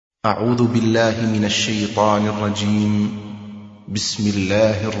أعوذ بالله من الشيطان الرجيم. بسم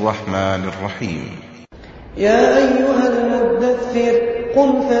الله الرحمن الرحيم. يا أيها المدثر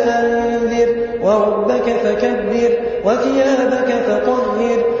قم فأنذر وربك فكبر وثيابك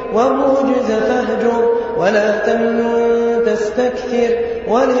فطهر والرجز فاهجر ولا تمنن تستكثر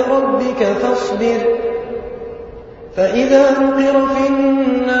ولربك فاصبر. فإذا نقر في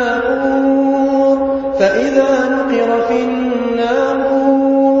الناقور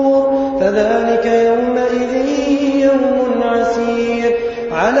فذلك يومئذ يوم عسير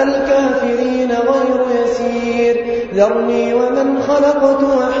على الكافرين غير يسير. ذرني ومن خلقت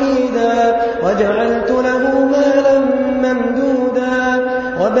وحيدا وجعلت له مالا ممدودا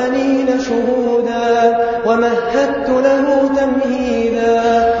وبنين شهودا ومهدت له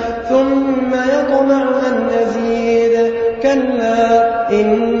تمهيدا ثم يطمع أن أزيد كلا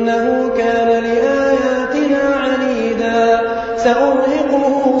إنه كان لآياتنا عنيدا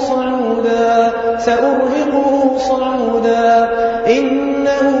سأرهقه صعودا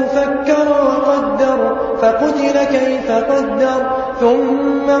إنه فكر وقدر فقتل كيف قدر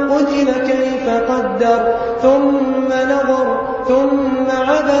ثم قتل كيف قدر ثم نظر ثم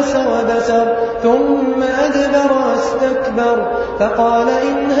عبس وبسر ثم أدبر واستكبر فقال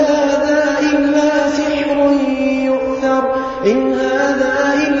إن هذا إلا سحر يؤثر إن هذا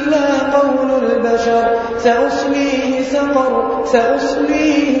إلا قول البشر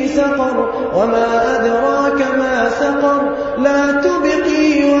سأصليه سقر وما أدراك ما سقر لا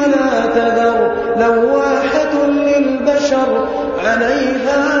تبقي ولا تذر لواحة للبشر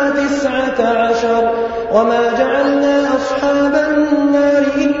عليها 19 وما جعلنا أصحاب النار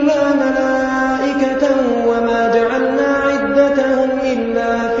إلا ملائكة وما جعلنا عدتهم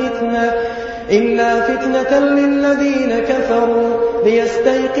إلا فتنة للذين كفروا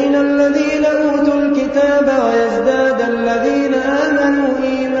ليستيقن الذين أوتوا الكتاب ويزداد الذين آمنوا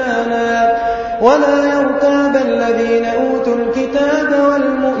إيمانا ولا يرتاب الذين أوتوا الكتاب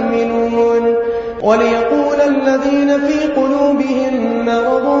والمؤمنون وليقول الذين في قلوبهم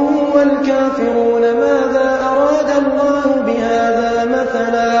مرض والكافرون ماذا أراد الله بهذا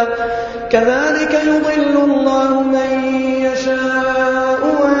مثلا كذلك يضل الله من يشاء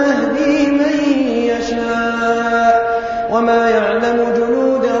ويهدي من يشاء وما يعلم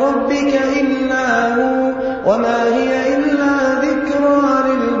جنود ربك إلا هو وما هي إلا ذكرى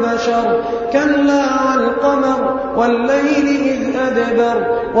للبشر كلا والقمر والليل إذ أدبر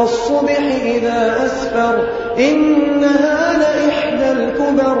والصبح إذا أسفر إنها لإحدى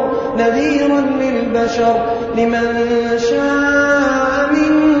الكبر نذيرا للبشر لمن شاء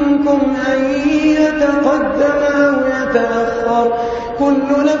منكم أن يتقدم أو يتأخر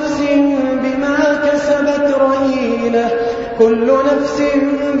كل نفس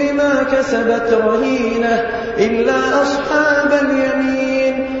بما كسبت رهينة إلا أصحاب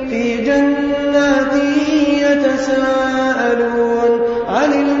اليمين في جنات يتساءلون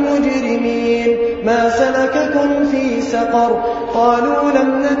عن المجرمين ما سلككم في سقر قالوا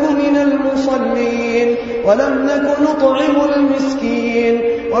لم نك من المصلين ولم نك نطعم المسكين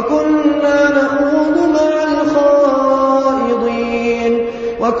وكنا نخوض مع الخائضين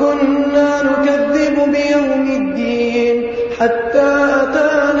وكنا نكذب بيوم الدين حتى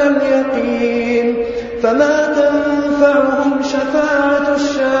أتانا اليقين فما تنفعهم شفاعة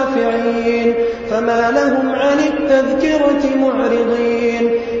الشافعين فما لهم عن التذكرة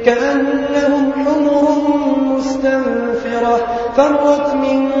معرضين كأنهم حمر مستنفرة فرت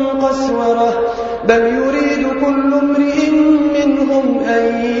من قسورة بل يريد كل امرئ منهم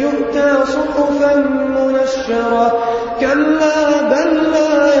أن يؤتى صحفا منشرة كلا بل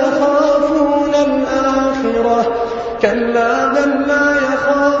لا يخافون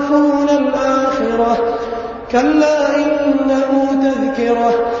الآخرة كلا إنه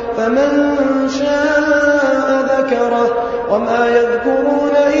تذكرة فمن شاء ذكره وما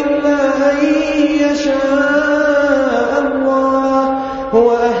يذكرون إلا أن يشاء الله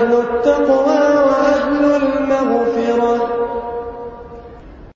هو أهل التقوى